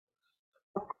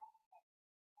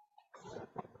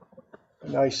a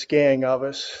nice gang of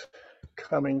us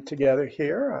coming together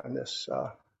here on this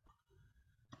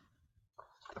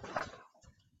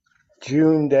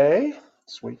June day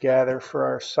as we gather for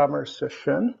our summer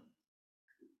session,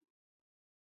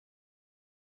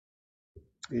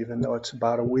 even though it's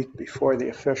about a week before the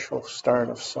official start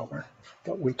of summer.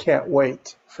 But we can't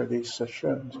wait for these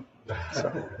sessions,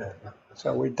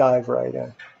 so we dive right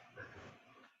in.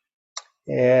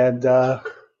 And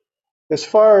as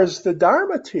far as the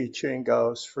Dharma teaching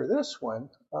goes for this one,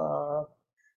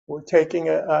 we're taking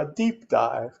a deep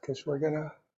dive because we're going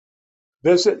to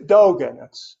visit Dogen.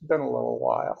 It's been a little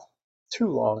while. Too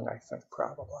long, I think,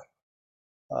 probably.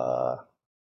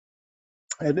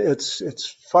 And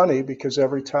it's funny because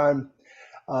every time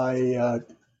I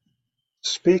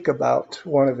speak about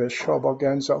one of his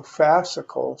Shobogenzo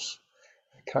fascicles,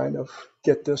 I kind of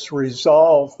get this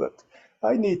resolve that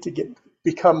I need to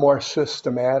become more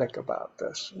systematic about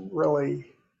this and really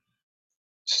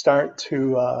start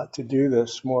to do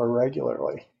this more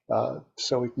regularly,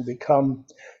 so we can become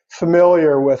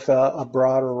familiar with a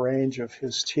broader range of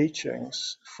his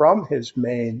teachings from his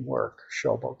main work,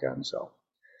 Shobogenzo.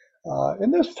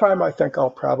 And this time, I think I'll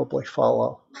probably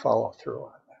follow through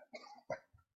on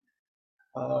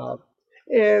that.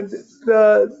 And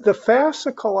the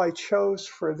fascicle I chose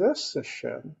for this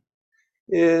session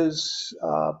is,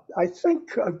 I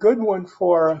think, a good one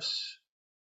for us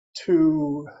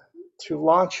to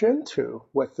launch into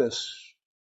with this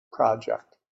project.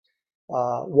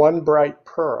 One Bright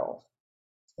Pearl.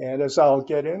 And as I'll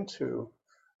get into,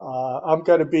 I'm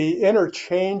going to be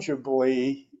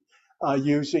interchangeably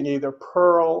using either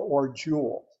pearl or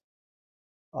jewel.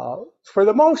 For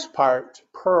the most part,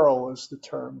 pearl is the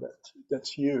term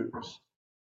that's used.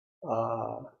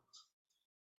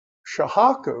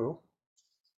 Shahaku,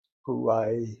 who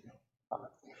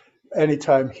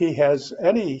anytime he has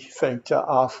anything to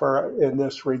offer in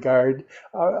this regard,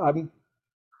 I'm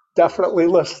definitely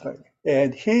listening.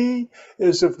 And he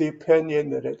is of the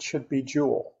opinion that it should be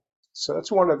jewel. So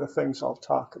that's one of the things I'll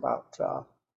talk about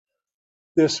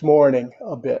this morning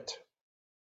a bit.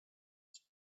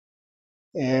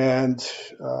 And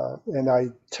I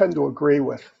tend to agree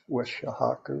with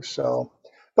Shahaku. So,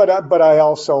 but I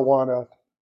also want to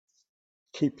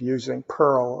keep using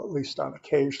pearl, at least on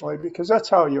occasionally, because that's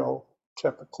how you'll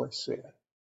typically see it.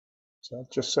 So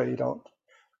just so you don't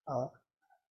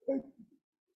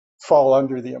fall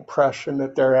under the impression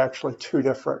that they're actually two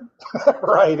different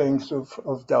writings of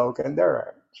Dogen.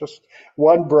 They're just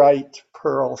one bright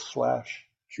pearl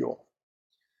 / jewel.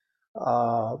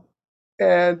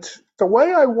 And the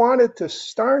way I wanted to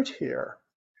start here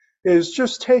is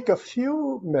just take a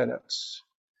few minutes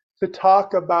to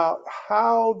talk about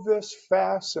how this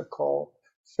fascicle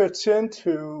fits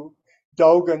into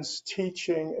Dogen's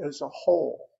teaching as a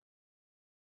whole.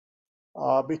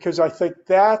 Because I think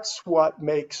that's what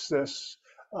makes this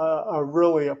a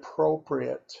really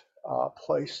appropriate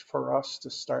place for us to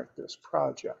start this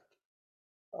project.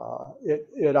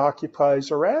 It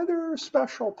occupies a rather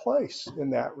special place in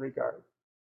that regard.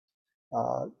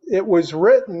 It was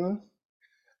written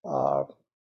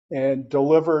and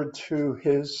delivered to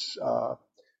his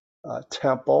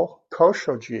temple,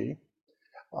 Koshoji,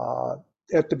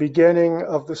 at the beginning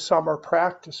of the summer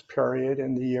practice period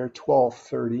in the year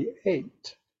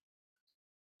 1238.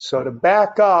 So to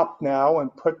back up now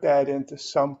and put that into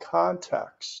some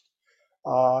context,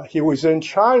 he was in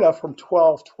China from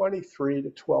 1223 to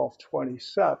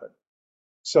 1227.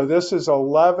 So this is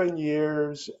 11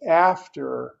 years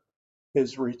after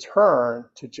his return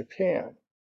to Japan,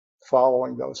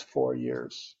 following those 4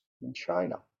 years in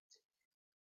China.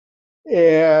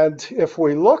 And if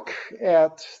we look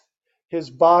at his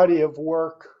body of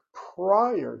work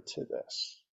prior to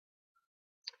this,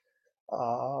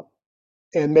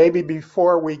 and maybe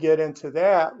before we get into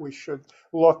that, we should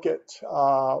look at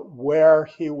where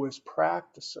he was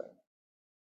practicing,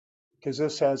 because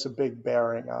this has a big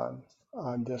bearing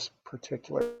on this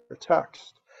particular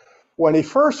text. When he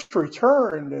first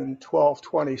returned in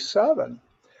 1227,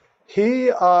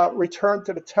 he returned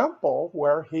to the temple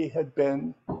where he had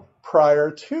been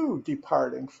prior to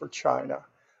departing for China,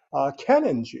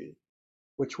 Kenninji,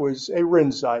 which was a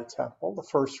Rinzai temple, the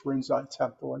first Rinzai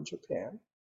temple in Japan,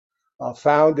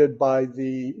 founded by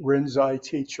the Rinzai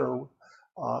teacher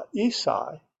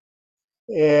Isai.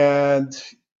 And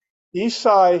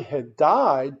Isai had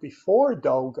died before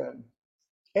Dogen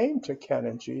came to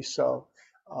Kenninji, so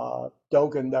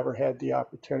Dogen never had the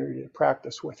opportunity to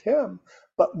practice with him.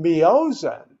 But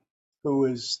Myozen, who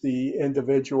is the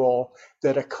individual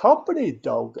that accompanied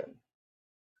Dogen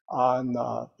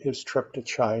on his trip to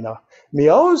China,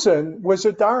 Myozen was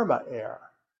a Dharma heir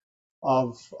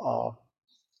of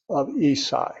of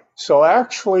Isai. So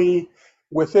actually,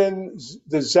 within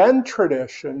the Zen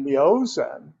tradition,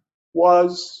 Myozen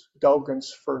was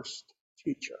Dogen's first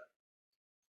teacher.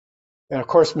 And of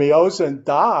course, Myozen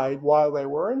died while they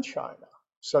were in China.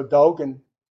 So Dogen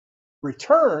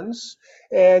returns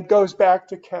and goes back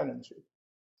to Kenenji.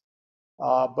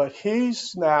 But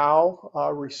he's now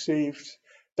received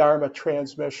Dharma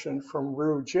transmission from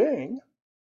Ru Jing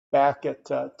back at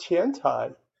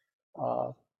Tiantai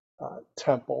uh,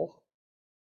 Temple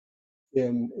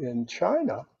in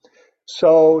China.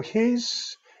 So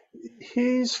he's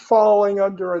falling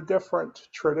under a different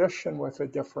tradition with a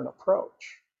different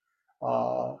approach.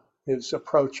 His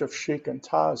approach of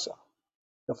shikantaza,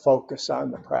 the focus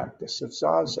on the practice of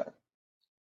zazen.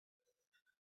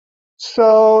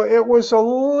 So it was a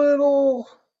little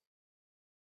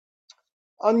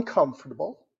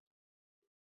uncomfortable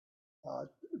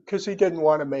because he didn't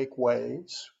want to make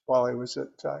waves while he was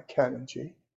at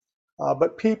Kenenji.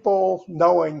 But people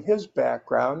knowing his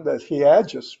background, that he had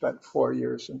just spent 4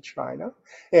 years in China,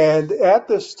 and at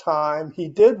this time he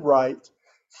did write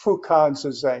Fukan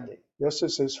Zazengi. This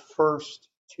is his first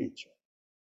teaching.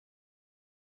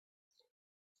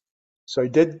 So he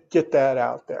did get that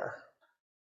out there.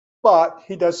 But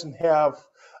he doesn't have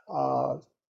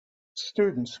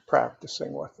students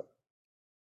practicing with him.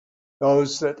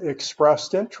 Those that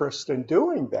expressed interest in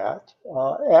doing that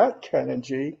at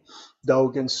Kenenji,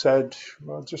 Dogen said,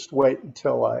 well, just wait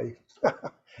until I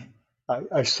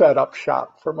set up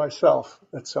shop for myself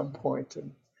at some point,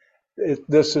 and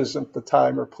this isn't the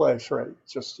time or place right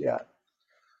just yet.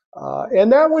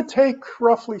 And that would take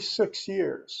roughly 6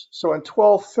 years. So in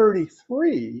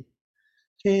 1233,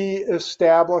 he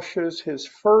establishes his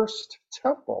first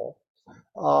temple,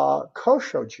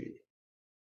 Koshoji.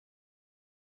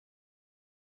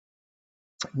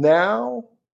 Now,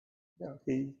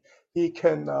 he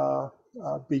can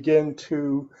begin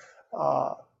to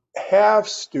have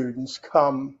students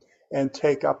come and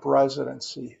take up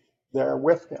residency there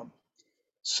with him.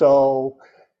 So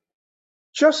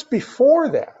just before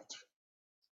that,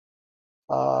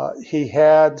 he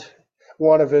had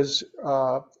one of his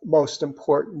most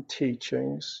important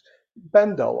teachings,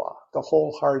 Bendoa, the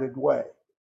wholehearted way.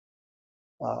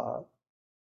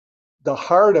 The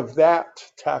heart of that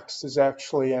text is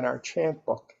actually in our chant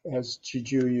book as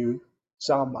Jijuyu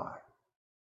Zanmai.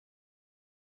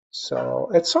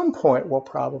 So at some point, we'll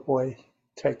probably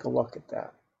take a look at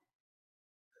that.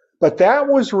 But that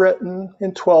was written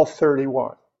in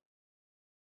 1231.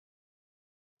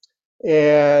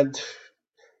 And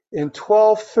in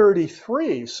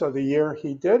 1233, so the year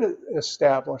he did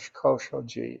establish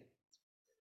Koshoji,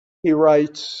 he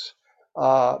writes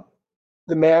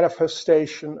the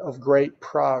manifestation of great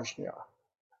prajna,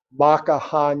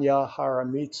 Makahanya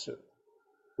Haramitsu,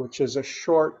 which is a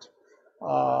short,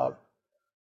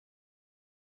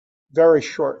 very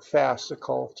short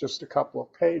fascicle, just a couple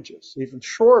of pages, even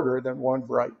shorter than One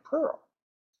Bright Pearl.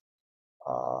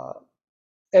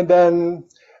 And then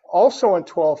also in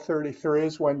 1233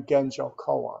 is when Genjo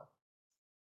Koan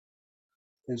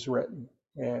is written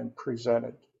and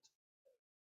presented.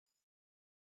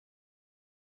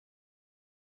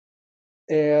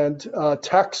 And a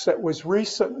text that was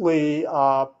recently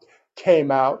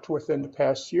came out within the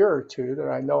past year or two that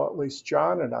I know at least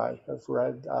John and I have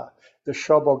read, the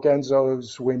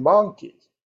Shobogenzo's Wimanki.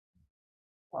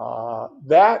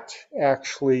 That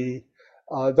actually,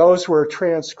 those were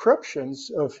transcriptions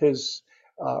of his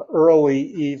early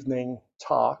evening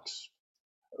talks,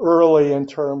 early in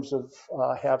terms of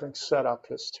having set up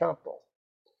his temple.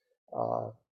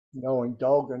 Knowing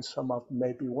Dogen, some of them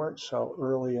maybe weren't so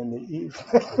early in the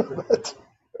evening, but,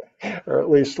 or at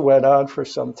least went on for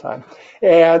some time.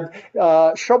 And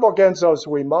Shobogenzo's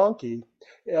Wimanki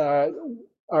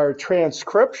are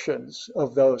transcriptions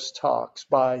of those talks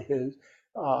by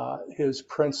his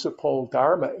principal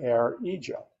Dharma heir,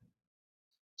 Ijo.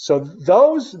 So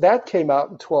that came out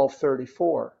in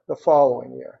 1234, the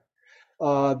following year.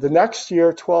 The next year,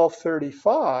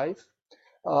 1235,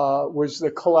 was the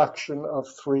collection of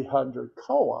 300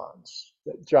 koans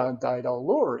that John Daido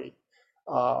Luri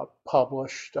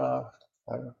published I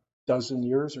don't know, a dozen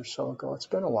years or so ago. It's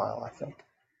been a while, I think,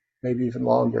 maybe even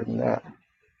longer than that.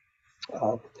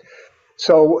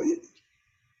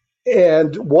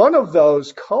 And one of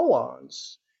those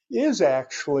koans is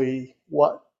actually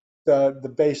what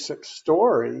the basic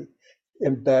story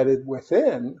embedded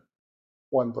within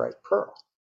One Bright Pearl.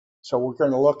 So we're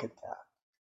going to look at that.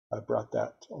 I brought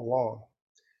that along.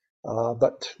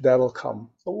 But that'll come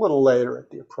a little later at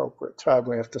the appropriate time.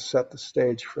 We have to set the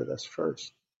stage for this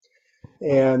first.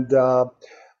 And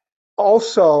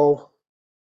also,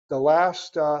 the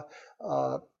last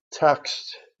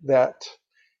text that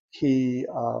he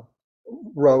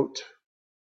wrote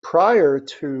prior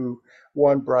to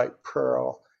One Bright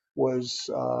Pearl was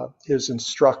his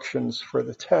instructions for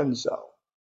the Tenzo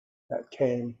that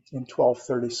came in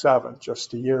 1237,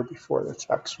 just a year before the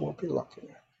text we'll be looking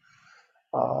at,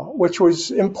 which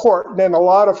was important in a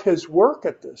lot of his work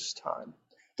at this time.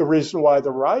 The reason why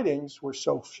the writings were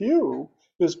so few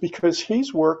is because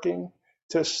he's working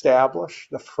to establish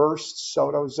the first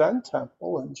Soto Zen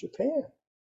temple in Japan.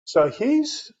 So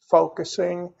he's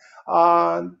focusing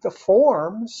on the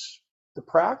forms, the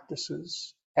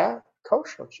practices at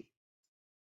Koshoji,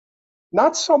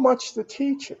 not so much the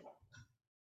teaching.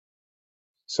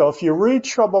 So if you read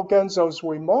Shobogenzo's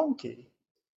Wimonki,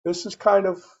 this is kind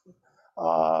of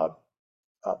uh,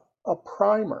 a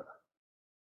primer.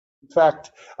 In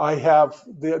fact, I have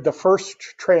the first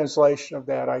translation of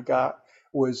that I got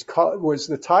was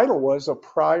the title was A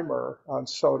Primer on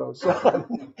Soto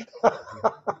Zen.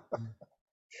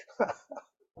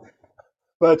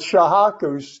 But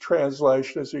Shahaku's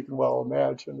translation, as you can well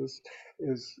imagine,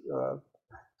 is a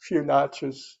few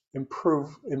notches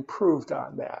improved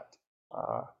on that,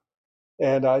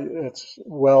 and it's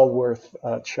well worth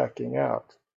checking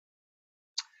out.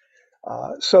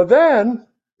 So then,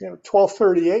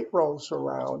 1238 rolls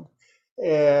around,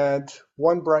 and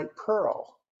One Bright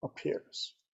Pearl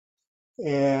appears,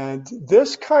 and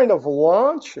this kind of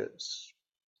launches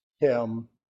him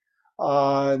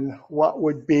on what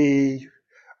would be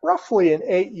roughly an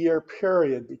 8-year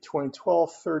period between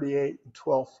 1238 and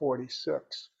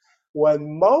 1246,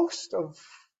 when most of,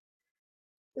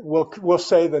 we'll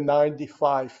say the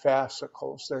 95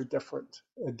 fascicles, they're different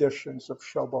editions of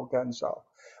Shobogenzo,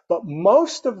 but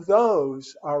most of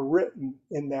those are written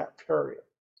in that period.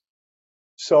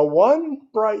 So One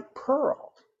Bright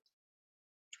Pearl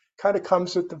kind of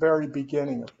comes at the very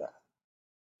beginning of that,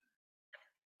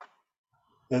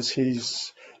 as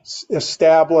he's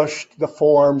established the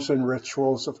forms and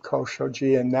rituals of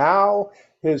Koshoji, and now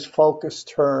his focus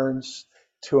turns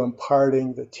to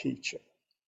imparting the teaching.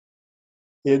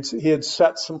 He had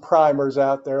set some primers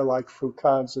out there like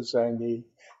Fukanza Zengi.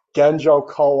 Genjo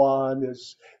Koan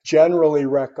is generally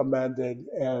recommended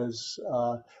as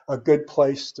a good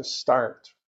place to start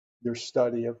your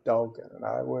study of Dogen, and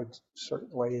I would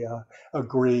certainly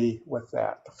agree with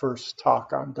that. The first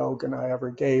talk on Dogen I ever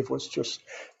gave was just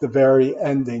the very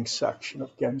ending section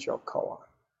of Genjo Koan,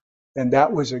 and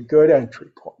that was a good entry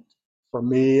point for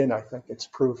me, and I think it's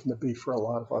proven to be for a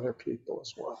lot of other people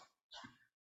as well.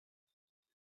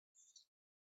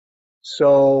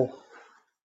 So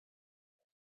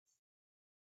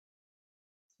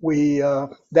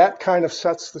that kind of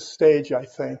sets the stage, I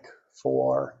think,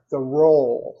 for the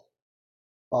role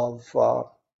of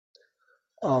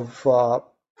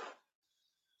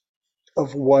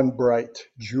one bright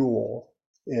jewel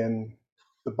in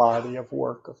the body of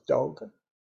work of Dogen,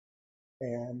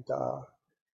 and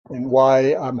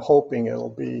why I'm hoping it'll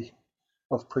be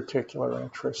of particular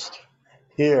interest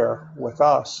here with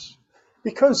us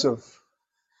because of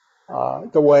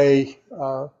the way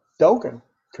Dogen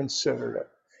considered it.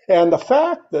 And the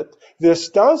fact that this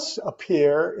does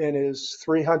appear in his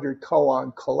 300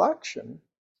 koan collection,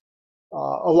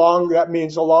 along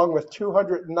with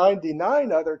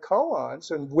 299 other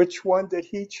koans, and which one did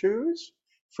he choose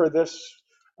for this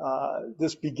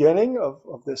beginning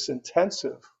of this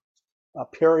intensive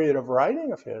period of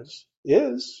writing of his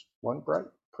is One Bright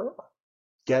Pearl,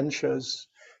 Gensha's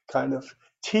kind of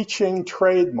teaching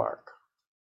trademark.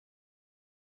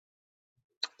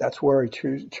 That's where he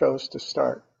chose to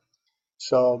start.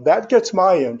 So that gets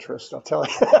my interest, I'll tell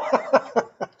you.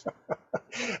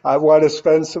 I want to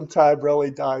spend some time really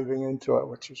diving into it,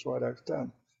 which is what I've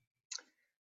done.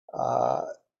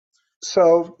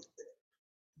 So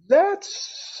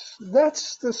that's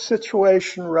the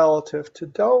situation relative to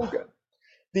Dogen.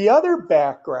 The other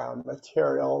background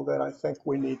material that I think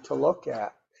we need to look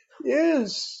at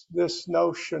is this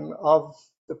notion of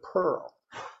the pearl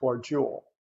or jewel.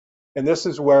 And this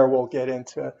is where we'll get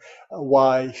into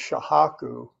why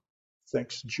Shahaku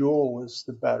thinks jewel is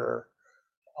the better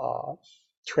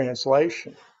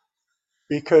translation.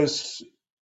 Because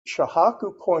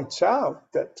Shahaku points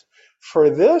out that for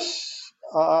this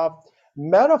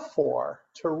metaphor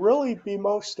to really be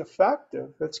most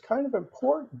effective, it's kind of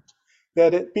important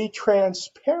that it be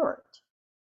transparent.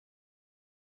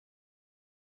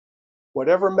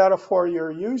 Whatever metaphor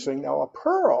you're using, now a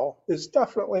pearl is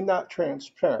definitely not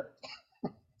transparent.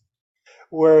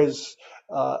 Whereas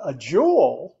a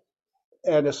jewel,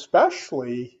 and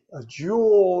especially a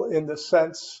jewel in the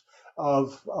sense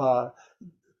of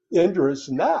Indra's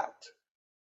net,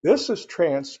 this is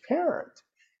transparent.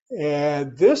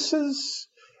 And this is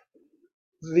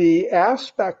the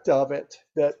aspect of it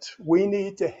that we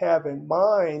need to have in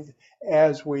mind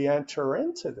as we enter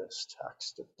into this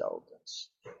text of Dogen's,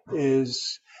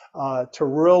 is to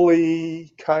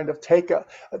really kind of take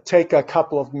a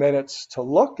couple of minutes to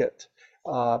look at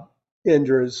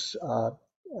Indra's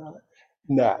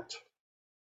net,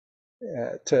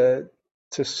 to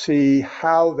see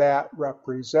how that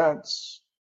represents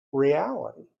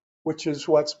reality, which is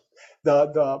what's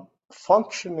the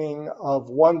functioning of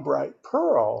one bright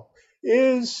pearl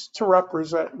is to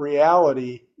represent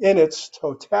reality in its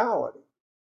totality.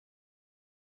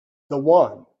 The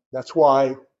one. That's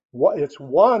why it's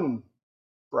one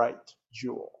bright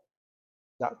jewel,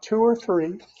 not two or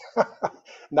three,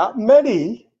 not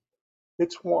many.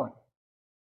 It's one.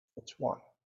 It's one.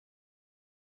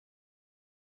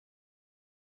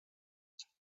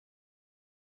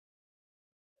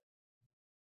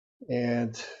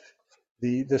 And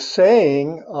the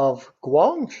saying of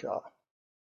Guangsha,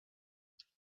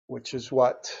 which is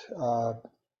what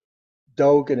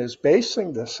Dogen is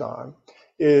basing this on,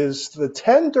 is the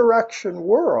 10-direction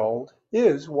world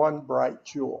is one bright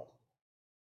jewel.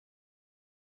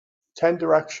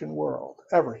 10-direction world,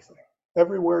 everything,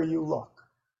 everywhere you look,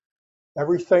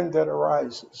 everything that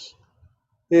arises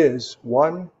is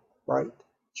one bright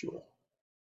jewel.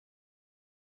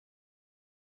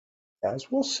 As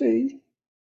we'll see,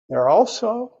 they're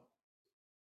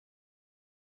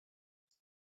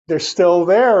still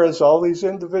there as all these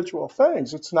individual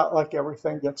things. It's not like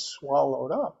everything gets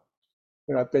swallowed up.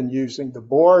 I've been using the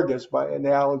Borg as my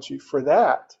analogy for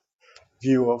that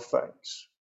view of things.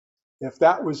 If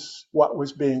that was what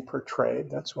was being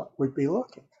portrayed, that's what we'd be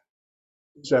looking at.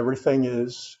 Because everything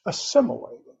is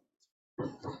assimilated,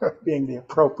 being the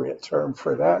appropriate term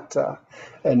for that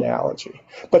analogy.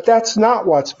 But that's not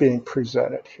what's being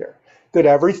presented here. That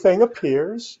everything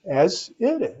appears as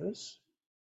it is,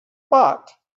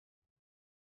 but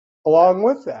along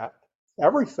with that,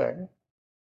 everything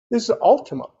is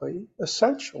ultimately,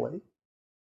 essentially,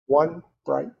 one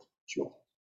bright jewel.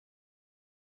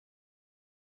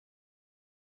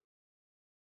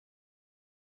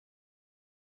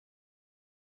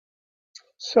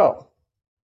 So,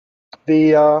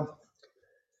 the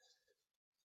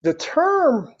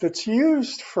term that's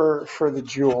used for the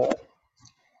jewel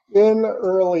in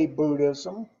early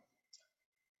Buddhism,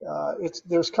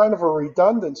 there's kind of a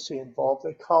redundancy involved.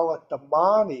 They call it the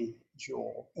Mani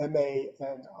jewel,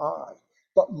 M-A-N-I.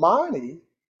 But Mani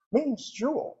means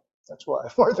jewel. That's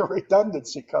where the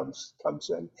redundancy comes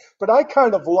in. But I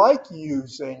kind of like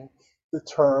using the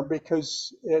term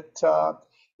because it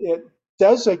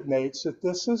designates that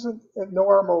this isn't a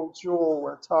normal jewel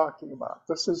we're talking about.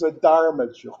 This is a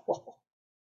Dharma jewel.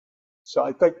 So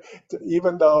I think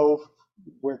even though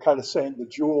we're kind of saying the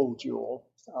jewel,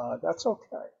 that's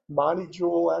okay. Mani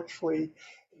jewel actually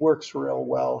works real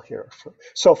well here.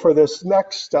 So for this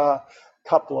next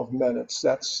couple of minutes,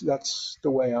 that's the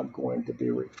way I'm going to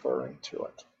be referring to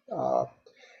it.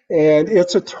 And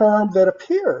it's a term that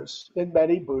appears in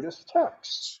many Buddhist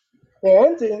texts,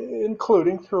 and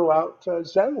including throughout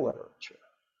Zen literature.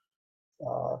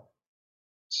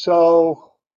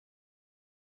 So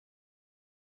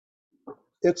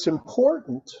it's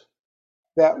important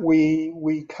that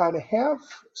we kind of have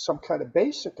some kind of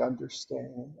basic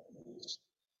understanding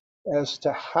as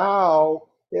to how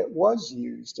it was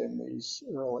used in these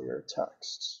earlier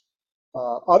texts.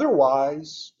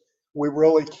 Otherwise, we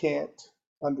really can't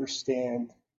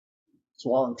understand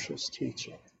Zhuangzi's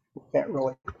teaching. We can't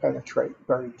really penetrate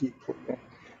very deeply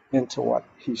into what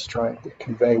he's trying to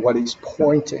convey, what he's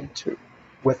pointing to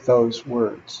with those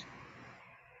words.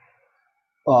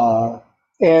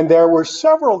 And there were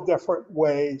several different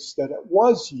ways that it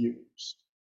was used,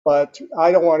 but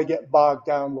I don't want to get bogged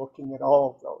down looking at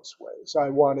all of those ways. I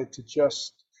wanted to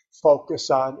just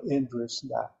focus on Indra's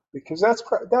net, because that's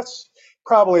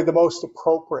probably the most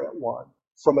appropriate one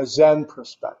from a Zen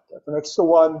perspective. And it's the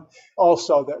one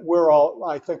also that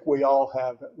I think we all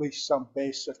have at least some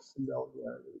basic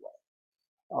familiarity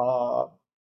with.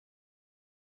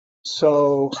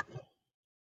 So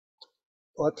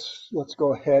let's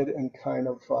go ahead and kind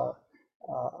of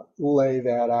lay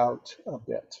that out a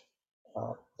bit.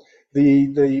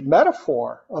 The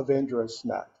metaphor of Indra's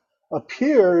net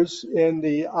appears in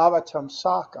the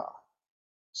Avatamsaka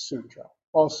Sutra.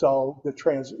 Also, the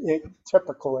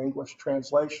typical English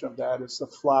translation of that is the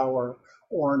Flower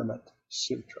Ornament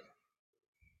Sutra.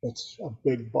 It's a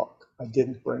big book. I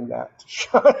didn't bring that to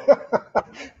show.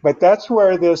 But that's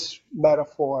where this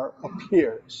metaphor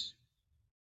appears.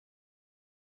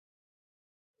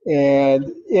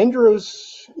 And Indra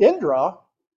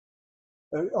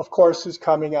of course, is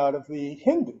coming out of the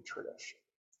Hindu tradition.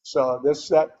 So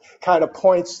that kind of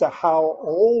points to how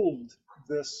old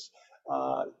this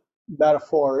uh,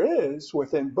 metaphor is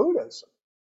within Buddhism.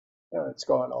 You know, it's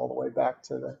going all the way back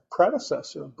to the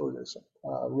predecessor of Buddhism,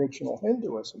 original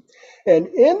Hinduism. And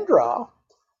Indra,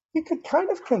 you could kind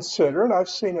of consider, and I've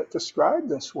seen it described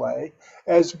this way,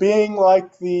 as being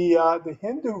like the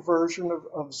Hindu version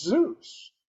of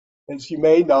Zeus. As you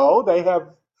may know, they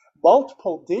have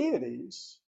multiple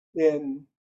deities in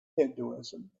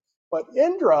Hinduism, but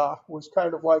Indra was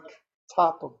kind of like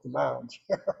top of the mound.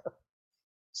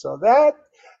 So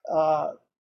uh,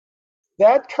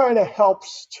 that kind of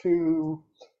helps to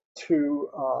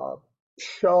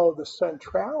show the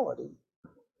centrality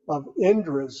of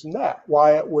Indra's net,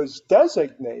 why it was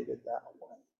designated that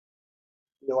way.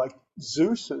 You know, like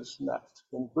Zeus's net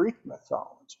in Greek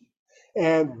mythology.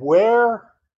 And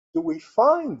where do we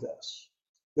find this?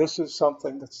 This is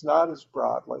something that's not as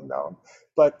broadly known,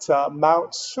 but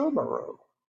Mount Sumeru,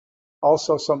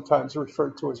 also sometimes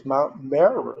referred to as Mount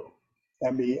Meru,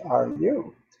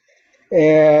 Meru.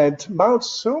 And Mount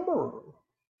Sumeru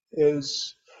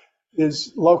is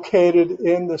is located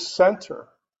in the center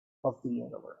of the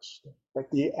universe,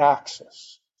 at the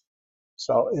axis.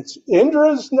 So it's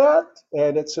Indra's net,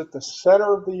 and it's at the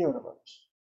center of the universe.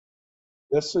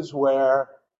 This is where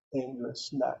Indra's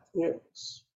net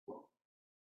is.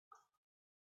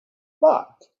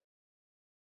 But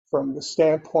from the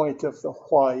standpoint of the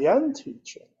Huayan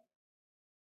teaching,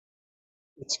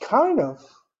 it's kind of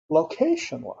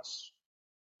locationless.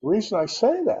 The reason I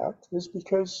say that is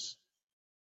because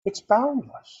it's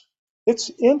boundless.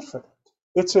 It's infinite.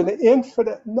 It's an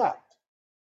infinite net.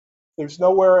 There's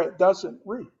nowhere it doesn't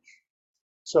reach.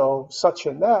 So such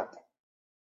a net,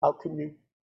 how can you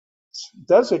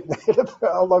designate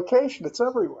a location? It's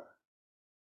everywhere.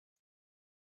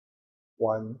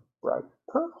 One bright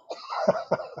pearl.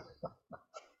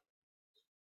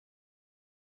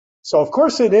 So of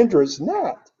course in Indra's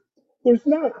net, there's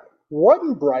not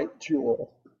one bright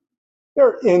jewel. There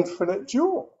are infinite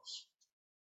jewels,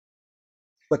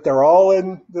 but they're all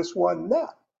in this one net.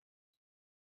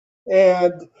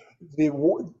 And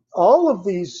all of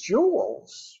these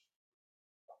jewels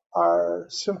are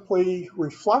simply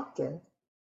reflecting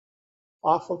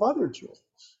off of other jewels.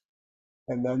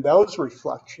 And then those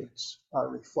reflections are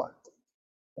reflected.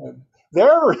 And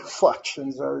their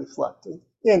reflections are reflected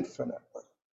infinitely.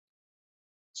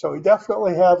 So we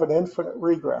definitely have an infinite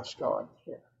regress going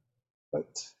here. But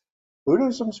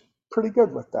Buddhism's pretty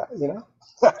good with that, you know?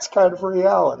 That's kind of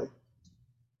reality.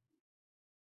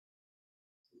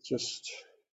 Just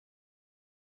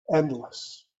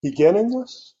endless,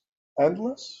 beginningless,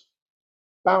 endless,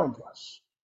 boundless.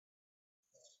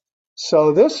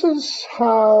 So this is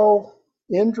how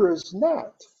Indra's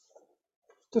net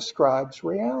describes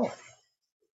reality,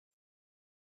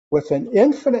 with an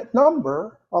infinite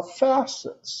number of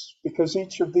facets, because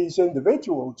each of these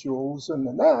individual jewels in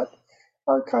the net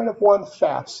are kind of one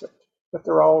facet, but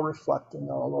they're all reflecting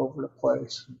all over the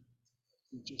place.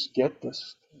 You just get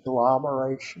this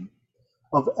agglomeration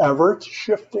of ever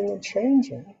shifting and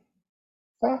changing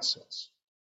facets.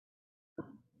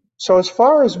 So as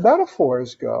far as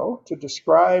metaphors go to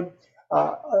describe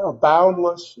a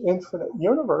boundless, infinite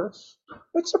universe,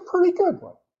 it's a pretty good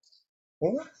one.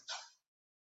 Yeah?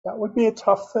 That would be a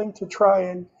tough thing to try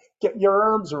and get your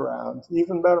arms around,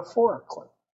 even metaphorically.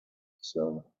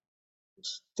 So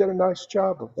just did a nice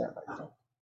job of that, I think.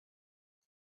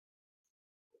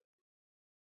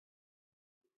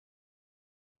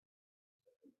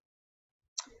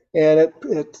 And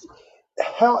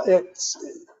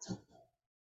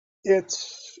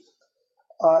it's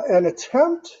an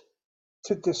attempt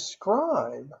to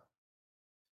describe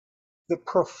the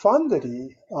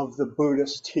profundity of the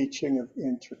Buddhist teaching of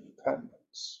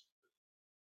interdependence.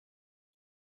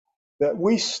 That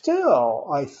we still,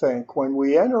 I think, when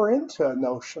we enter into a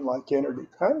notion like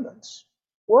interdependence,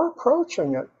 we're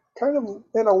approaching it kind of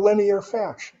in a linear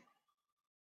fashion.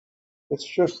 It's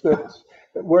just that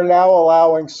we're now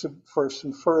allowing for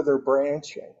some further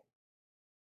branching.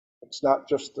 It's not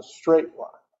just a straight line.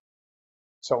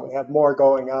 So we have more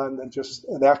going on than just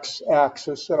an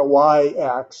x-axis and a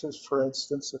y-axis, for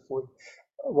instance, if we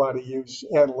want to use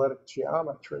analytic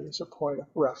geometry as a point of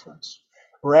reference.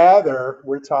 Rather,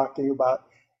 we're talking about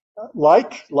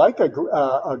like a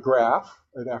graph,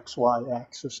 an xy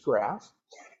axis graph,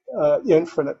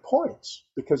 infinite points,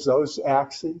 because those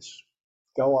axes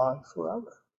go on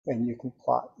forever, and you can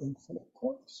plot infinite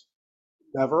points.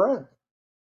 Never end.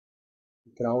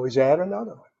 You can always add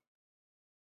another one.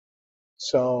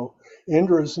 So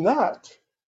Indra's net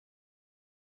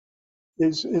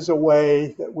is a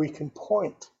way that we can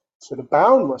point to the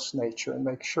boundless nature and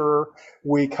make sure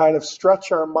we kind of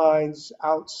stretch our minds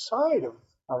outside of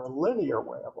our linear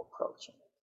way of approaching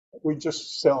it. We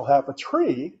just still have a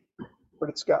tree, but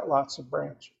it's got lots of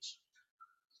branches.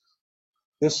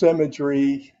 This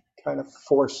imagery kind of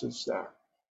forces that,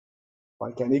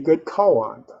 like any good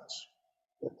koan does.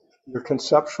 Your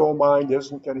conceptual mind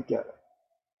isn't going to get it.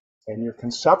 And your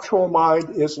conceptual mind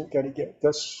isn't going to get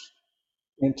this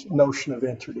notion of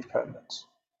interdependence.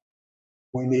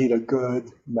 We need a good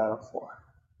metaphor.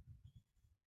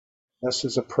 This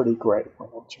is a pretty great one,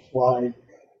 which is why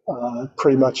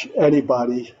pretty much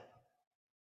anybody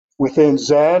within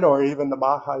Zen or even the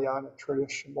Mahayana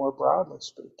tradition, more broadly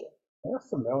speaking, they're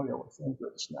familiar with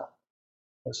Ingrid's net.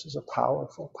 This is a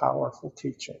powerful, powerful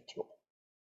teaching tool.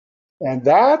 And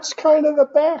that's kind of the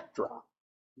backdrop.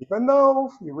 Even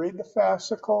though you read the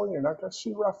fascicle, you're not going to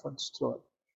see reference to it,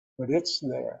 but it's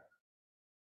there.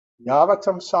 The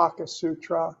Avatamsaka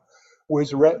Sutra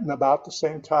was written about the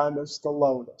same time as the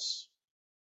Lotus.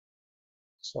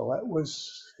 So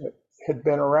it had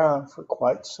been around for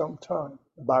quite some time,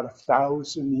 about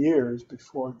 1,000 years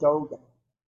before Dogen.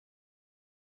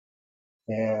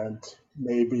 And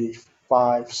maybe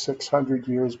 500-600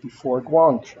 years before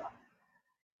Guangxia.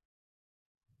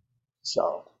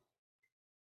 So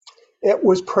it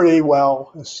was pretty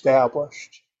well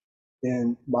established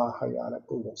in Mahayana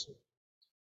Buddhism.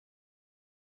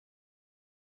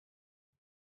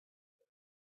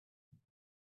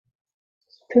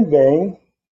 Conveying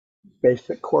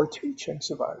basic core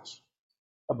teachings of ours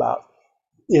about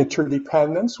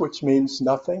interdependence, which means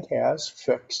nothing has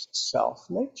fixed self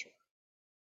nature.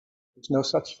 There's no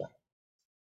such thing.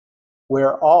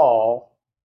 We're all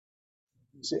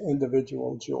these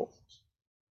individual jewels.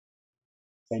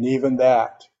 And even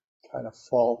that kind of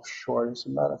falls short as a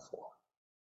metaphor.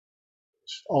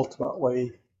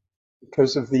 Ultimately,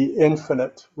 because of the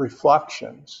infinite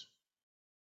reflections,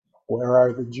 where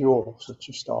are the jewels? It's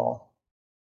just all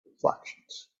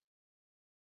reflections.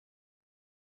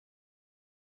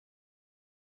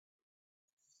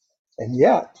 And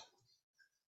yet,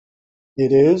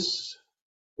 it is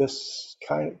this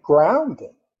kind of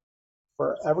grounding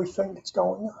for everything that's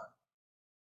going on.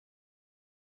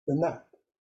 The net.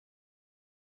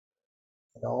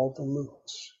 And all the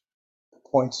loops, the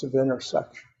points of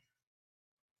intersection.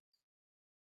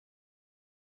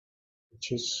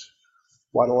 Which is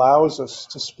what allows us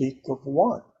to speak of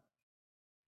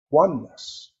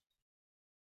oneness.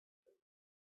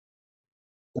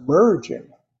 The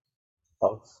merging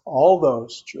of all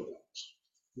those jewels.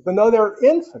 Even though they're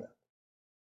infinite,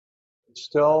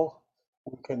 still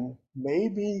we can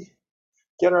maybe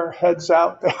get our heads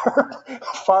out there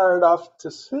far enough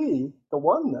to see the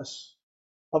oneness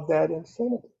of that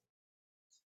infinity.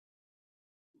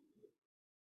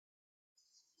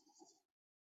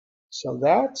 So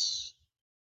that's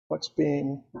what's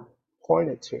being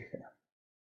pointed to here.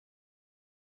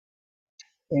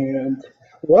 And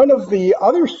one of the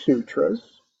other sutras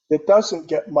that doesn't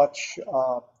get much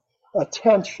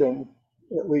attention,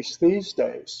 at least these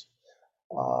days,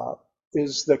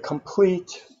 is the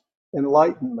Complete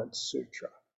Enlightenment Sutra.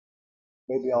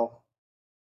 Maybe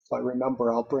if I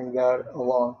remember, I'll bring that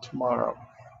along tomorrow.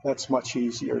 That's much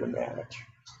easier to manage.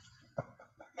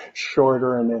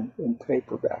 Shorter and in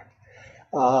paperback.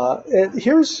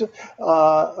 Here's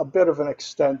a bit of an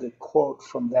extended quote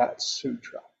from that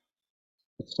sutra.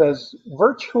 It says,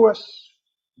 virtuous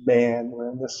man, we're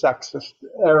in the sexist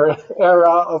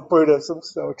era of Buddhism,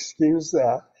 so excuse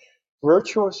that.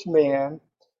 Virtuous man,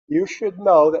 you should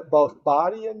know that both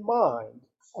body and mind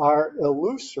are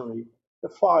illusory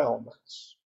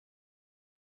defilements.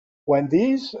 When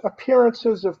these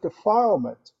appearances of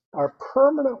defilement are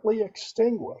permanently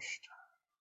extinguished,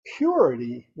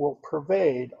 purity will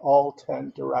pervade all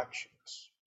 10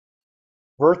 directions.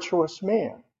 Virtuous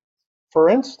man. For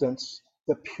instance,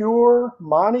 the pure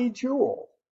Mani jewel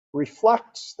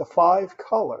reflects the 5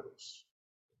 colors,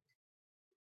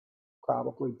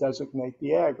 probably designate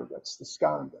the aggregates, the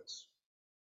skandhas,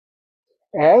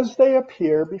 as they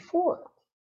appear before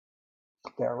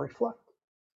it. They're reflected.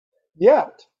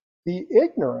 Yet, the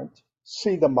ignorant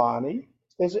see the Mani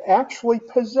as actually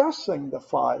possessing the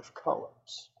 5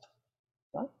 colors.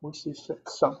 Right? We see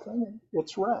something,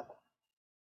 it's red,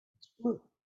 it's blue.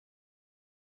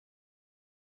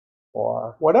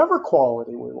 Or whatever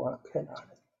quality we want to pin on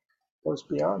it. Goes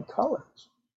beyond colors.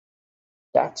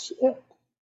 That's it.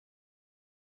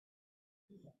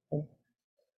 And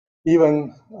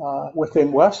even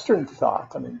within Western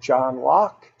thought, I mean, John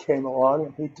Locke came along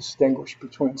and he distinguished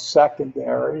between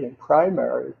secondary and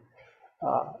primary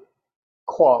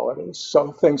qualities.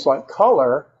 So things like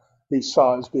color, he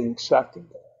saw as being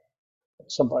secondary.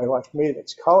 Somebody like me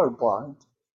that's colorblind,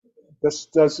 this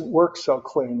doesn't work so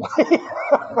cleanly.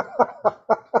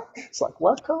 It's like,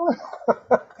 what color?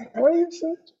 What is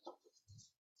it?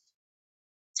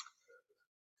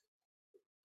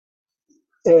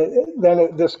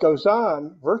 This goes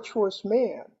on, virtuous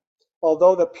man,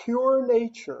 although the pure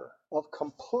nature of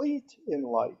complete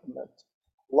enlightenment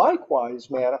likewise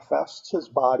manifests his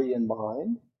body and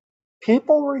mind,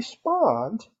 people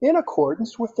respond in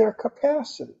accordance with their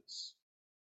capacities.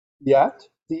 Yet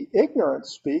the ignorant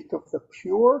speak of the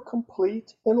pure,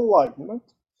 complete enlightenment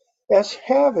as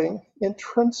having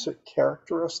intrinsic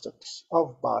characteristics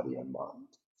of body and mind.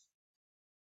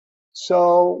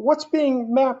 So what's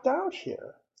being mapped out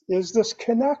here is this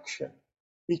connection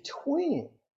between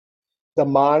the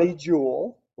Mani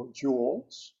jewel, or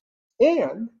jewels,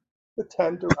 and the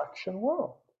 10 direction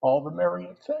world, all the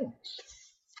myriad things.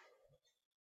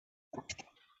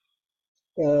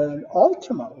 And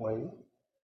ultimately,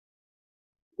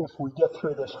 if we get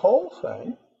through this whole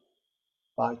thing,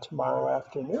 by tomorrow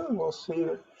afternoon, we'll see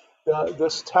that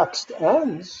this text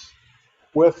ends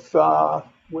with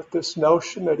this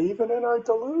notion that even in our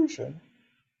delusion,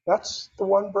 that's the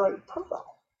one bright pearl.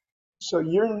 So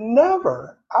you're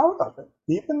never out of it,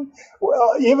 even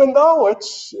though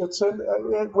it's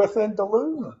within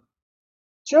delusion.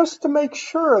 Just to make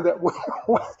sure that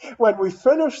when we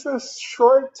finish this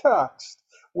short text,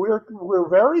 we're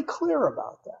very clear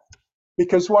about that.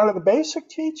 Because one of the basic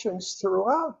teachings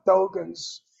throughout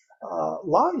Dogen's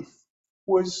life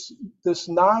was this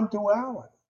non-duality.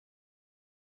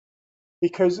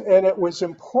 And it was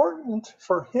important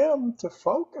for him to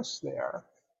focus there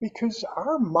because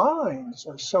our minds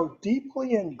are so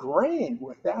deeply ingrained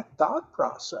with that thought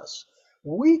process.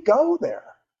 We go there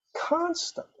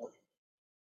constantly.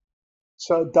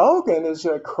 So Dogen, as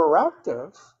a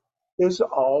corrective, is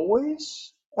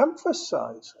always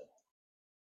emphasizing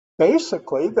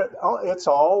basically that it's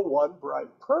all one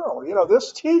bright pearl.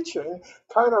 This teaching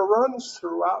kind of runs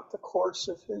throughout the course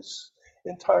of his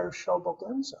entire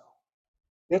Shobogenzo.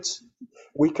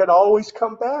 We can always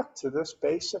come back to this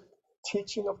basic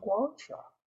teaching of Guangsha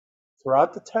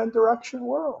throughout the 10 direction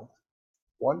world.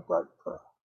 One bright pearl.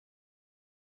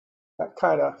 That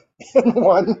kind of, in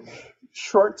one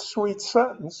short, sweet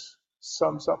sentence,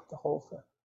 sums up the whole thing.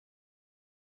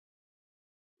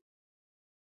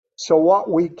 So what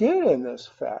we get in this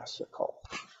fascicle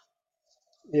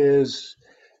is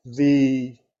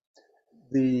the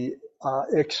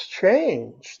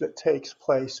exchange that takes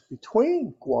place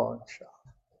between Guangsha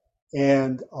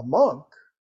and a monk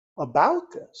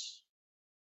about this.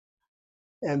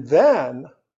 And then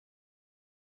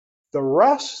the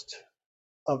rest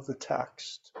of the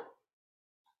text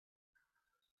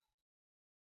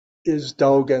is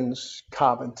Dogen's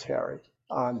commentary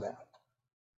on that.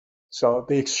 So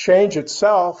the exchange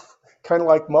itself, kind of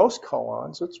like most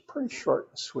koans, it's pretty short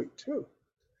and sweet too.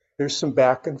 There's some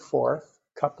back and forth,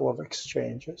 a couple of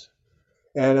exchanges.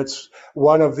 And it's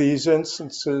one of these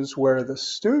instances where the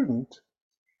student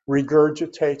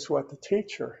regurgitates what the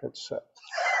teacher had said.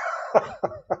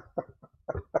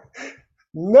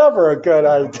 Never a good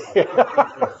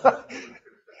idea.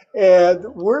 And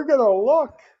we're going to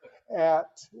look at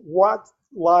what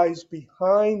lies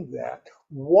behind that,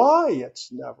 why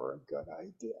it's never a good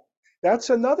idea. That's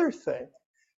another thing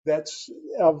that's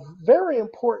a very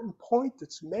important point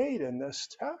that's made in this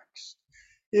text,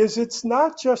 is it's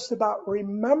not just about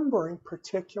remembering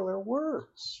particular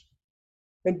words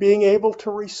and being able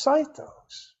to recite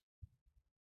those.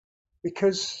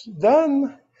 Because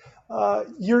then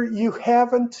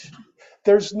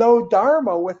there's no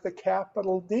Dharma with the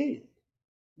capital D.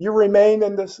 You remain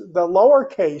in the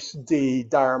lowercase d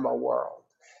Dharma world.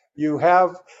 You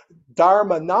have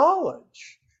Dharma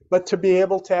knowledge, but to be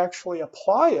able to actually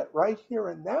apply it right here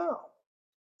and now,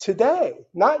 today,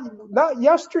 not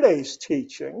yesterday's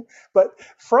teaching, but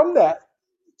from that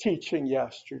teaching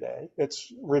yesterday,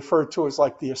 it's referred to as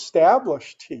like the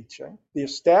established teaching, the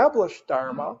established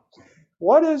Dharma.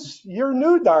 What is your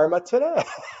new Dharma today?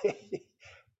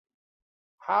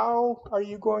 How are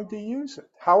you going to use it?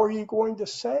 How are you going to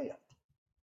say it?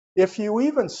 If you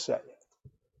even say it,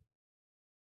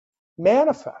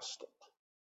 manifest it.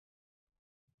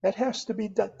 It has to be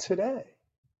done today.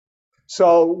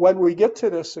 So when we get to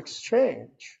this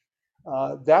exchange,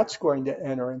 that's going to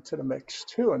enter into the mix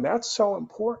too. And that's so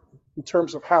important in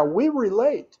terms of how we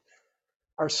relate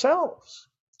ourselves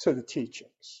to the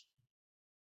teachings.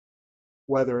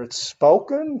 Whether it's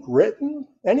spoken, written,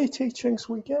 any teachings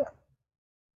we get.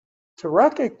 To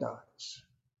recognize,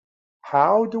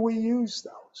 how do we use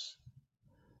those?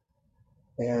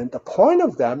 And the point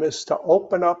of them is to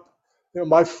open up.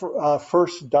 My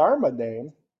first Dharma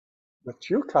name with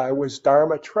Jukai was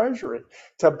Dharma Treasury,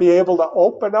 to be able to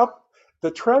open up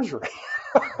the treasury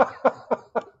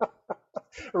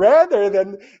rather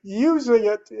than using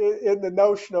it in the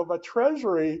notion of a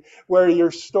treasury where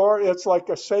you're storing, it's like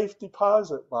a safe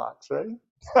deposit box, right?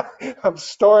 I'm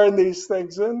storing these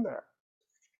things in there.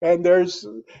 And there's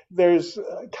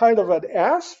kind of an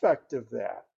aspect of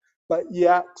that, but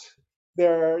yet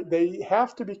they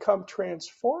have to become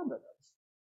transformative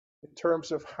in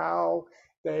terms of how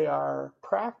they are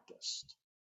practiced.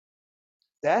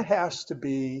 That has to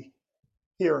be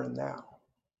here and now.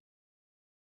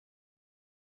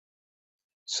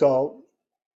 So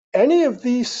any of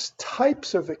these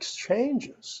types of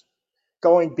exchanges,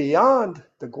 going beyond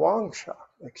the guangsha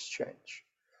exchange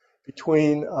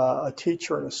between a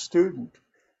teacher and a student,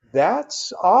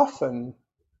 that's often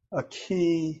a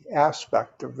key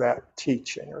aspect of that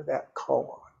teaching or that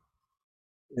koan.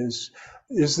 Is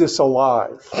this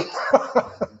alive?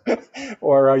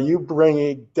 Or are you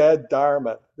bringing dead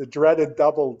dharma, the dreaded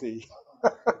double D?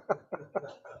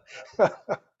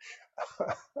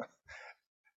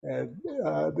 And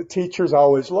the teacher's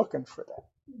always looking for that.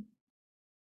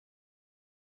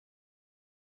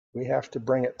 We have to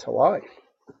bring it to life.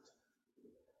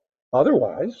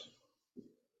 Otherwise,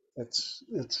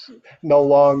 it's no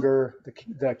longer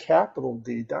the capital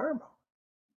D Dharma.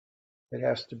 It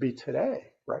has to be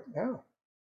today, right now.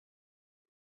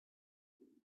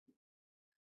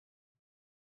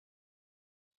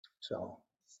 So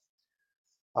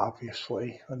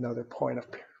obviously, another point of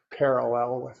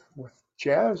parallel with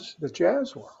the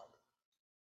jazz world,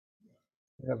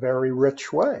 in a very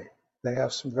rich way. They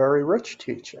have some very rich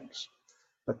teachings,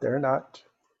 but they're not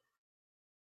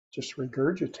just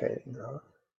regurgitating them.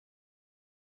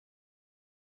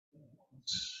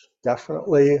 It's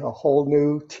definitely a whole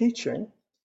new teaching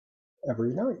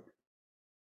every night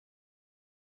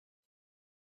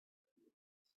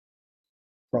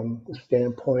from the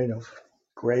standpoint of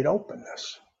great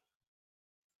openness.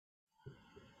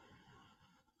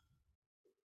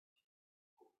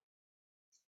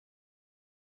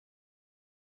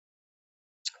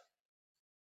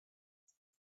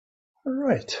 All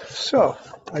right, so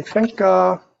I think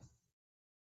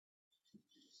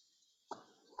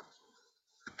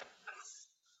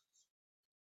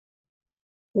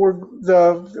we're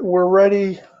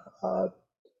ready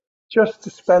just to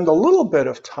spend a little bit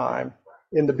of time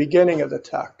in the beginning of the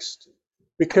text,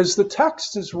 because the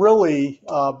text is really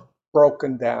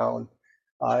broken down,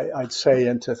 I'd say,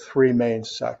 into three main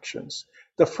sections.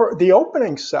 The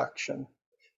opening section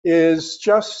is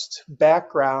just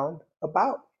background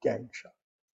about Gangsha.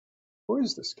 Who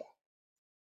is this guy?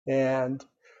 And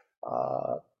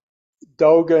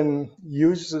Dogen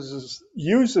uses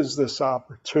this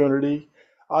opportunity,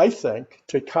 I think,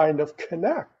 to kind of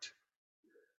connect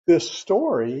this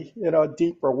story in a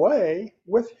deeper way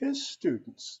with his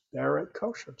students there at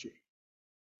Koshoji,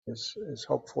 as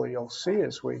hopefully you'll see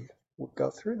as we go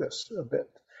through this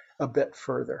a bit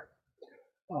further.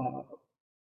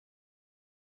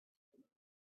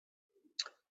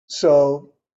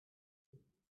 So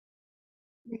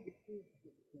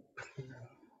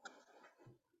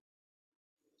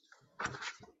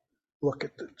look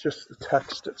at just the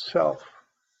text itself.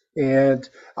 And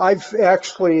I've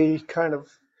actually kind of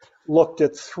looked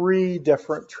at three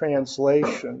different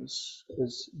translations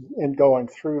in going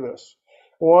through this.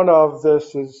 One of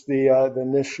this is the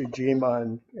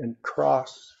Nishijima and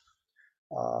Cross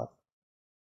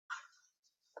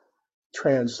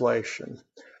translation.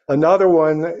 Another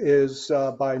one is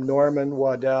by Norman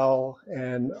Waddell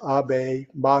and Abe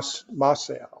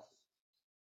Masao.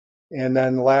 And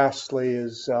then lastly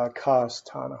is Kaz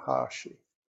Tanahashi,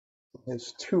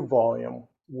 his 2-volume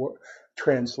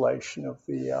translation of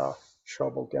the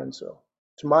Shobogenzo.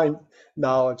 To my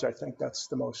knowledge, I think that's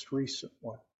the most recent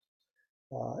one.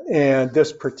 And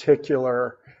this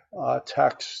particular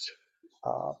text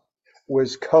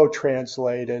was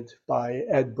co-translated by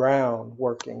Ed Brown,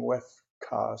 working with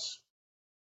Kaz.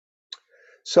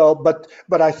 So,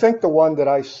 but I think the one that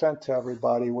I sent to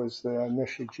everybody was the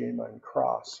Nishijima and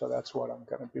Cross. So that's what I'm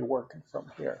going to be working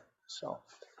from here. So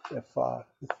if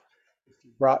you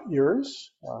brought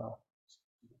yours,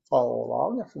 follow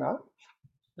along. If not,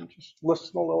 then just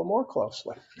listen a little more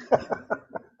closely.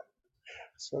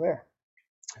 So there.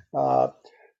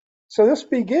 So this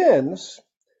begins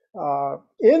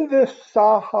in this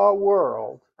Saha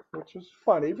world, which is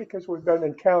funny because we've been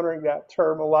encountering that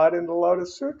term a lot in the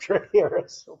Lotus Sutra here at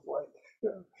some point,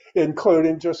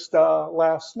 including just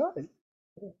last night.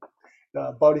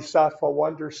 The Bodhisattva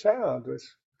Wonder Sound was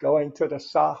going to the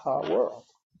Saha world.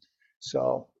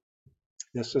 So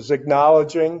this is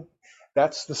acknowledging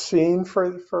that's the scene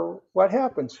for what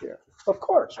happens here. Of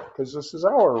course, because this is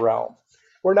our realm.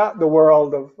 We're not in the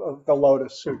world of the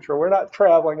Lotus Sutra. We're not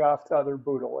traveling off to other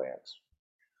Buddha lands.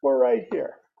 We're right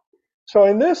here. So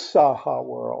in this Saha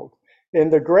world, in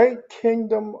the great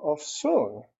kingdom of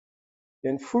Sung,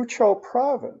 in Fuzhou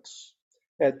province,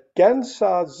 at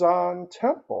Gensazan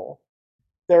Temple,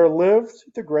 there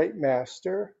lived the great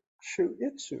master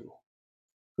Shuitsu,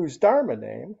 whose Dharma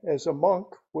name as a monk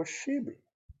was Shibi,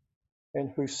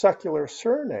 and whose secular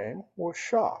surname was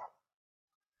Sha.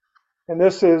 And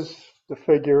this is the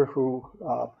figure who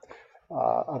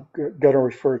I'm going to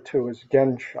refer to as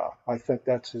Gensha. I think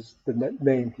that's the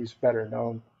name he's better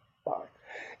known by.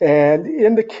 And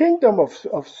in the kingdom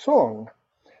of Sung,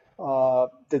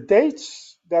 the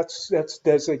dates that's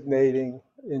designating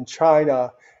in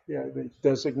China, they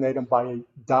designate them by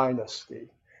dynasty.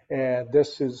 And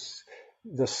this is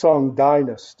the Sung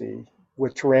dynasty,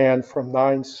 which ran from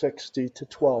 960 to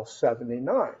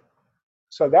 1279.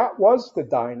 So that was the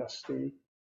dynasty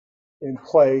in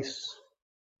place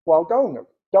while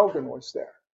Dogen was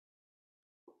there.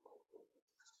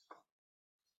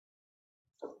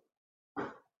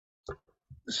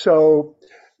 So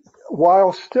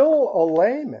while still a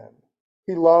layman,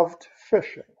 he loved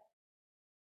fishing.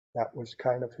 That was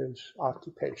kind of his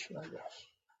occupation, I guess.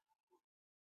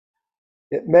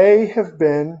 It may have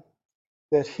been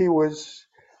that he was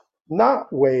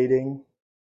not waiting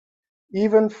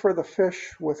even for the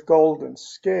fish with golden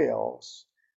scales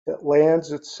that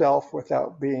lands itself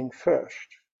without being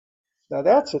fished. Now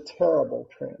that's a terrible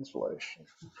translation.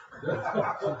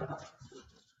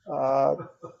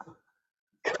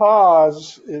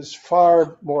 Cause is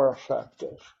far more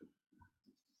effective.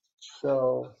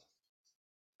 So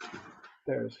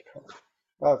there's cause.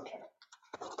 Okay.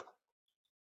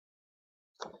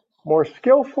 More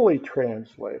skillfully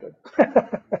translated.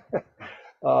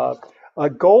 A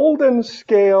golden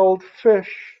scaled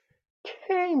fish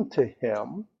came to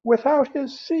him without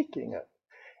his seeking it,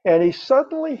 and he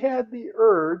suddenly had the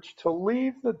urge to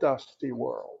leave the dusty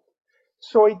world.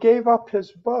 So he gave up his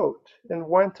boat and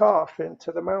went off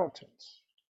into the mountains.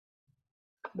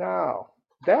 Now,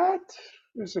 that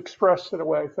is expressed in a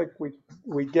way I think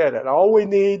we get it. All we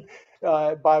need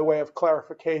by way of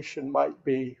clarification might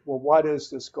be, well, what is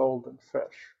this golden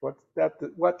fish? What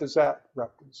does that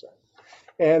represent?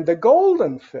 And the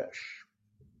golden fish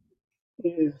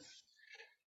is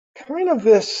kind of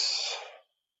this,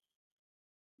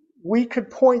 we could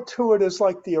point to it as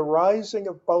like the arising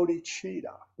of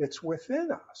bodhicitta. It's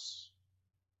within us,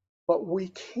 but we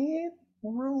can't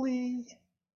really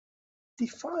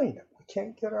define it. We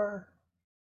can't get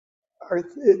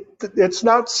it's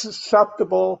not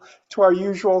susceptible to our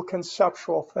usual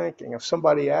conceptual thinking. If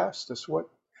somebody asked us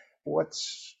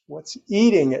what's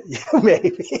eating at you,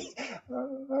 maybe I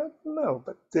don't know,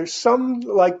 but there's some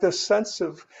like this sense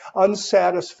of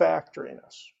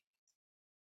unsatisfactoriness,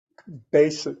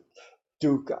 basic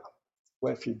dukkha.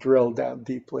 If you drill down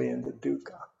deeply into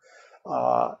dukkha,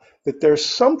 that there's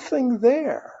something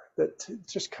there that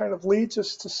just kind of leads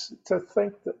us to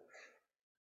think that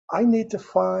I need to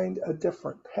find a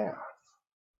different path.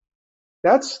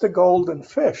 That's the golden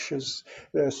fish, is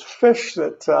this fish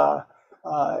that,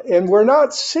 and we're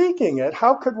not seeking it.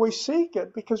 How could we seek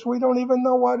it? Because we don't even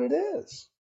know what it is.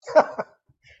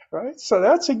 Right? So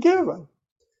that's a given.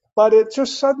 But it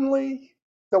just suddenly,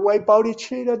 the way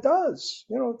bodhicitta does,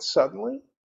 it suddenly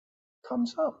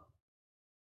comes up.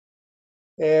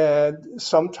 And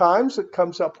sometimes it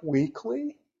comes up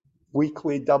weekly,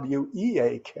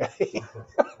 W-E-A-K.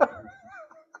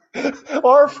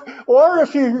 or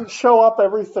if you show up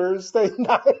every Thursday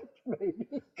night,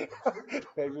 maybe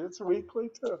it's weekly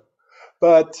too.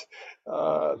 But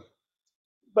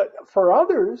for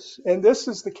others, and this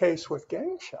is the case with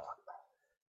Gangsha,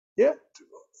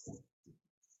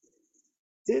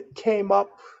 it came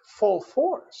up full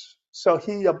force. So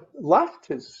he left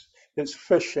his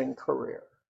fishing career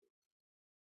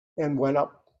and went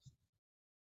up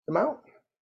the mountain,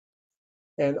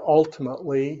 and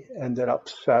ultimately ended up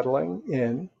settling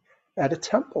in at a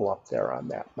temple up there on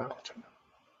that mountain,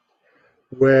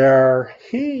 where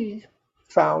he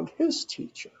found his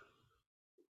teacher.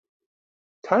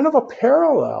 Kind of a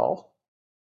parallel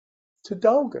to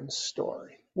Dogen's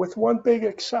story, with one big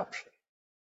exception.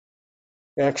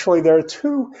 Actually, there are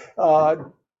two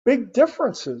big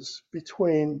differences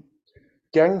between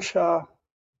Gengsha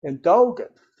and Dogen.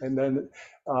 And then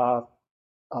I'm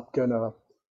going to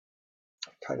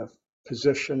kind of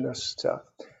position this to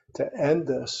end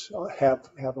this, have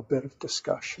a bit of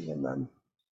discussion, and then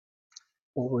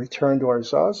we'll return to our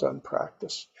Zazen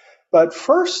practice. But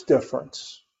first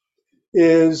difference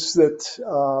is that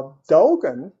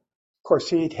Dogen, of course,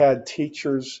 he'd had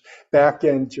teachers back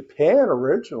in Japan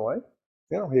originally.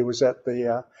 He was at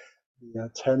the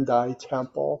Tendai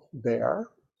Temple there.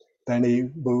 Then he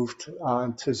moved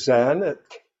on to Zen at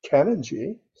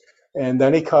Kenninji. And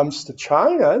then he comes to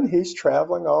China, and he's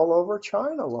traveling all over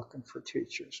China looking for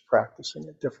teachers, practicing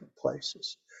at different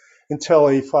places, until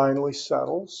he finally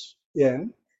settles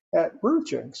in at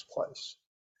Rujing's place.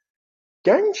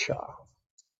 Gengsha,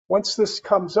 once this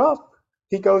comes up,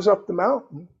 he goes up the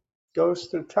mountain, goes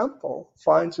to the temple,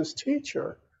 finds his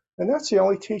teacher, and that's the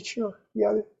only teacher he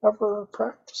ever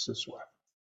practices with.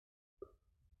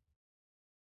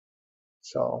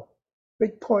 So,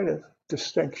 big point of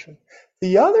distinction.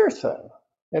 The other thing,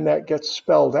 and that gets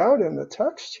spelled out in the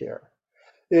text here,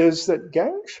 is that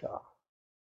Gengsha,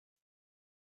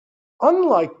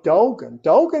 unlike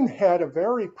Dogen had a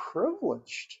very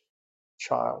privileged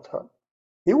childhood.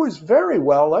 He was very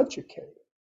well educated.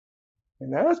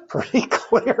 And that's pretty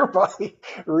clear by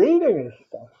reading his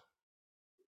stuff.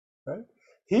 Right?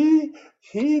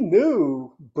 He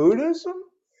knew Buddhism,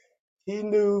 he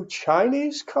knew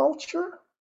Chinese culture,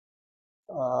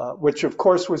 which of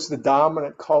course was the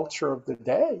dominant culture of the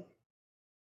day.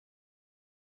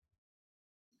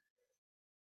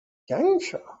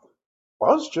 Gengsha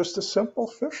was just a simple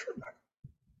fisherman.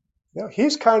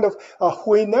 He's kind of a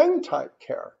Huineng type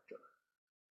character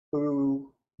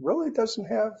who really doesn't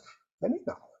have any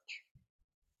knowledge.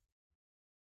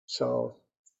 So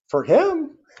for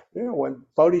him, when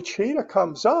bodhicitta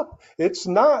comes up, it's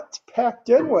not packed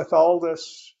in with all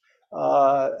this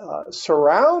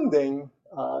surrounding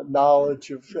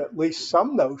knowledge of at least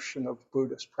some notion of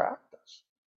Buddhist practice.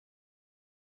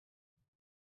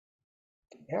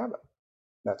 You have it.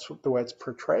 That's the way it's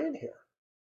portrayed here.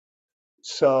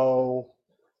 So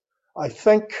I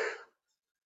think,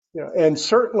 and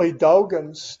certainly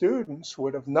Dogen's students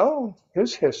would have known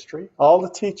his history, all the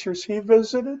teachers he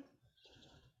visited,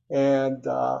 and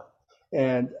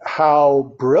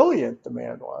how brilliant the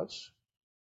man was.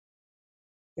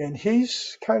 And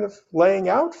he's kind of laying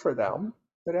out for them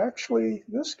that actually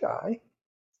this guy,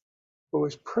 who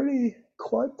was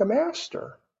quite the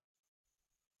master,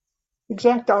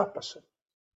 exact opposite.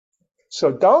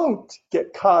 So don't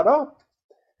get caught up.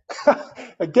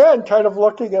 Again, kind of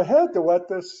looking ahead to what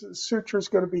this sutra is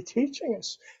going to be teaching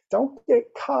us. Don't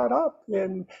get caught up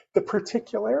in the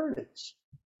particularities.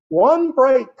 One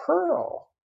bright pearl,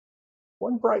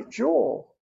 one bright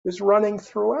jewel is running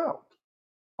throughout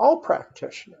all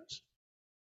practitioners.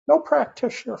 No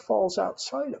practitioner falls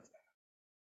outside of that.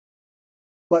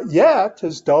 But yet,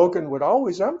 as Dogen would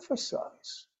always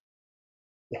emphasize,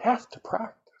 you have to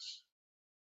practice.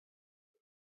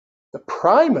 The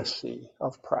primacy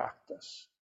of practice.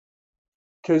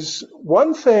 Because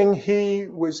one thing he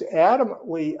was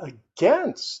adamantly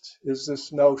against is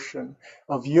this notion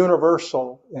of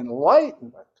universal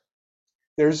enlightenment.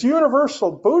 There's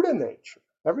universal Buddha nature.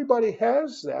 Everybody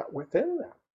has that within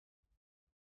them.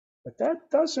 But that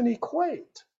doesn't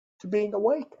equate to being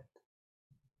awakened.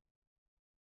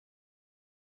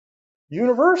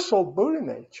 Universal Buddha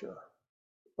nature,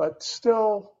 but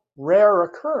still rare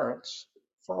occurrence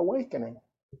for awakening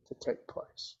to take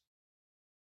place.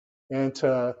 And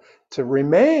to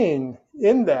remain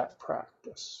in that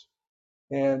practice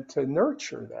and to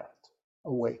nurture that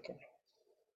awakening,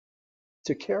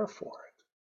 to care for it.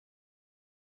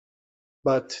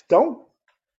 But don't,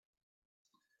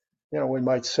 we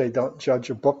might say don't judge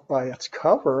a book by its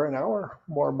cover in our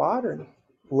more modern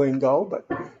lingo, but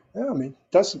it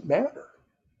doesn't matter.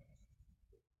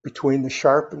 Between the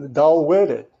sharp and the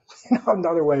dull-witted,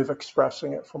 another way of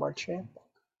expressing it from our chant book.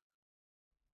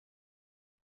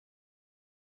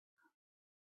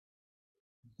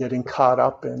 Getting caught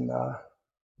up in the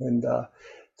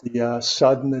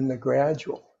sudden and the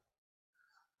gradual.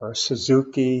 Or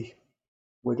Suzuki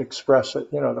would express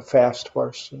it, the fast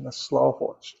horse and the slow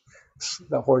horse.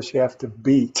 The horse you have to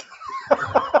beat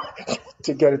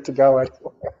to get it to go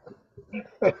anywhere.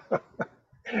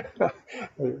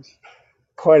 He was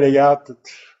pointing out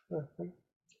that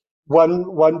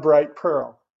one bright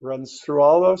pearl runs through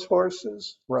all those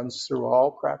horses, runs through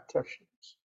all practitioners.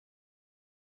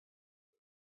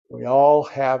 We all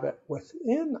have it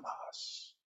within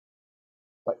us,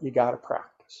 but you got to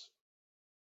practice.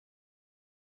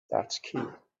 That's key.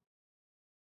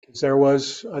 Because there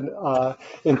was an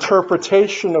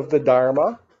interpretation of the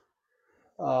Dharma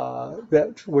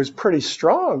that was pretty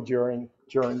strong during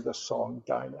the Song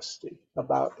dynasty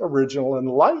about original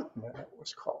enlightenment, it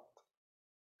was called.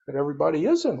 That everybody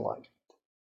is enlightened.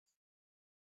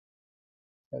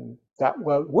 And that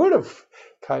would have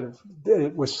kind of,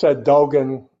 it was said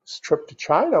Dogen's trip to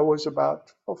China was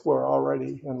about, oh, if we're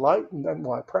already enlightened, then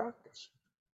why practice?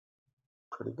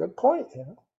 Pretty good point, you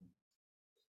know.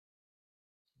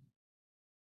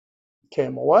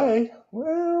 Came away,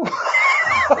 well,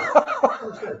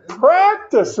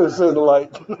 practice is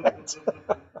enlightenment.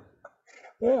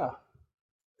 Yeah.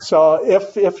 So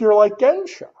if you're like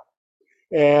Gensha,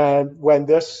 and when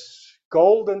this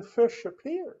golden fish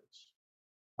appears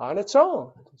on its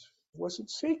own, it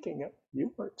wasn't seeking it,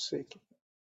 you weren't seeking it.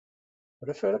 But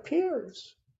if it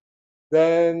appears,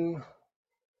 then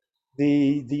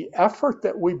the effort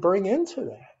that we bring into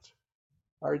that,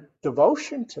 our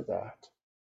devotion to that,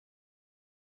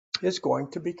 is going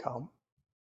to become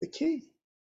the key,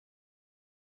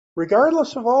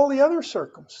 regardless of all the other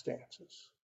circumstances,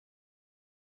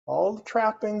 all the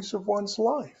trappings of one's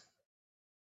life,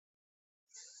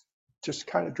 just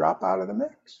kind of drop out of the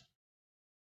mix.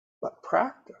 But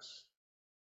practice,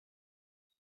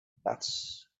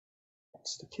 that's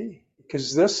the key,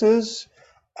 because this is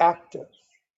active.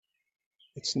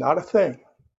 It's not a thing.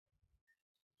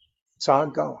 It's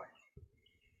ongoing.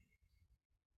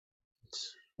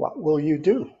 It's what will you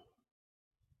do?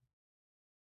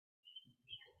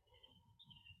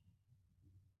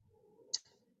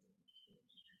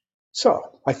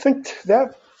 So I think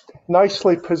that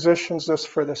nicely positions us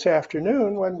for this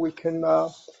afternoon when we can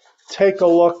take a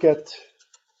look at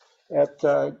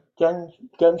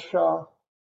Gensha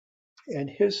and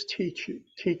his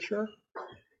teacher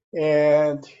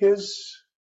and his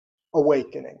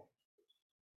awakening.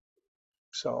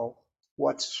 So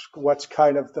what's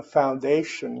kind of the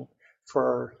foundation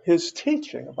for his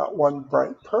teaching about one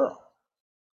bright pearl?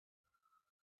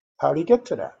 How do you get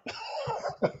to that?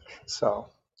 So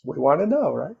we want to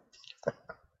know, right?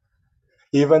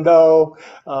 Even though,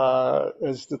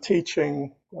 as the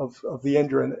teaching of the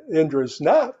Indra's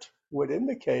net would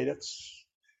indicate, it's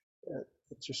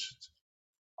just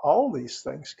all these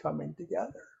things coming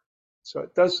together. So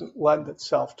it doesn't lend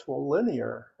itself to a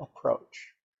linear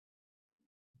approach.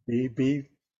 Maintain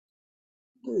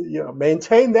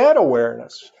that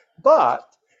awareness. But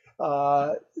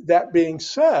that being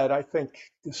said, I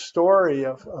think the story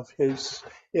of his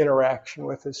interaction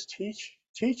with his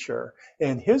teacher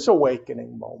and his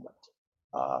awakening moment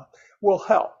will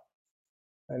help.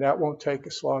 And that won't take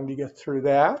us long to get through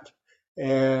that.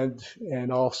 And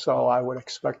also, I would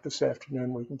expect this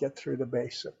afternoon we can get through the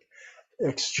basic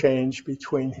exchange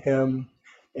between him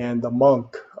and the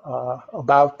monk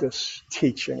about this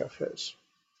teaching of his.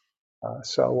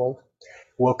 So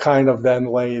we'll kind of then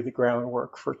lay the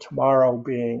groundwork for tomorrow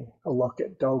being a look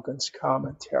at Dogen's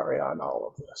commentary on all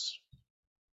of this,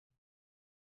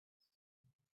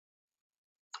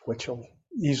 which will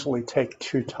easily take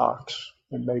 2 talks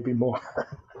and maybe more.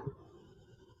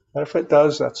 And if it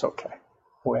does, that's okay.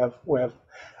 We have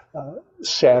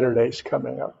Saturdays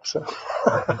coming up, so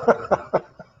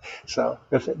so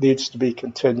if it needs to be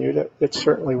continued, it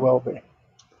certainly will be.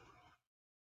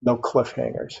 No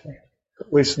cliffhangers here,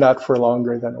 at least not for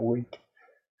longer than a week.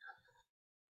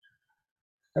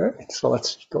 All right, so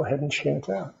let's go ahead and chant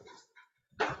out.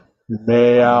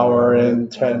 May our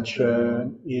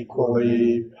intention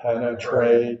equally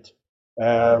penetrate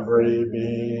every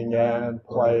being and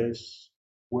place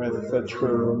with the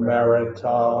true merit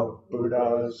of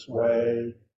Buddha's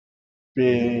way.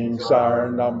 Beings are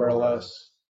numberless.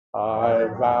 I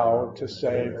vow to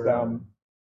save them.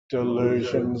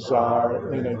 Delusions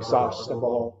are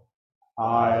inexhaustible.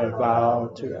 I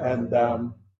vow to end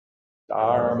them.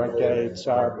 Dharma gates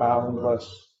are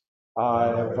boundless.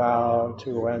 I vow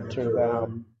to enter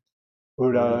them.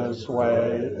 Buddha's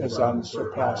way is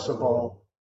unsurpassable.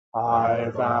 I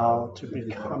vow to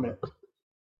become it.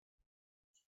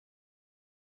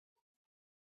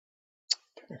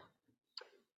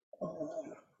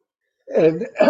 And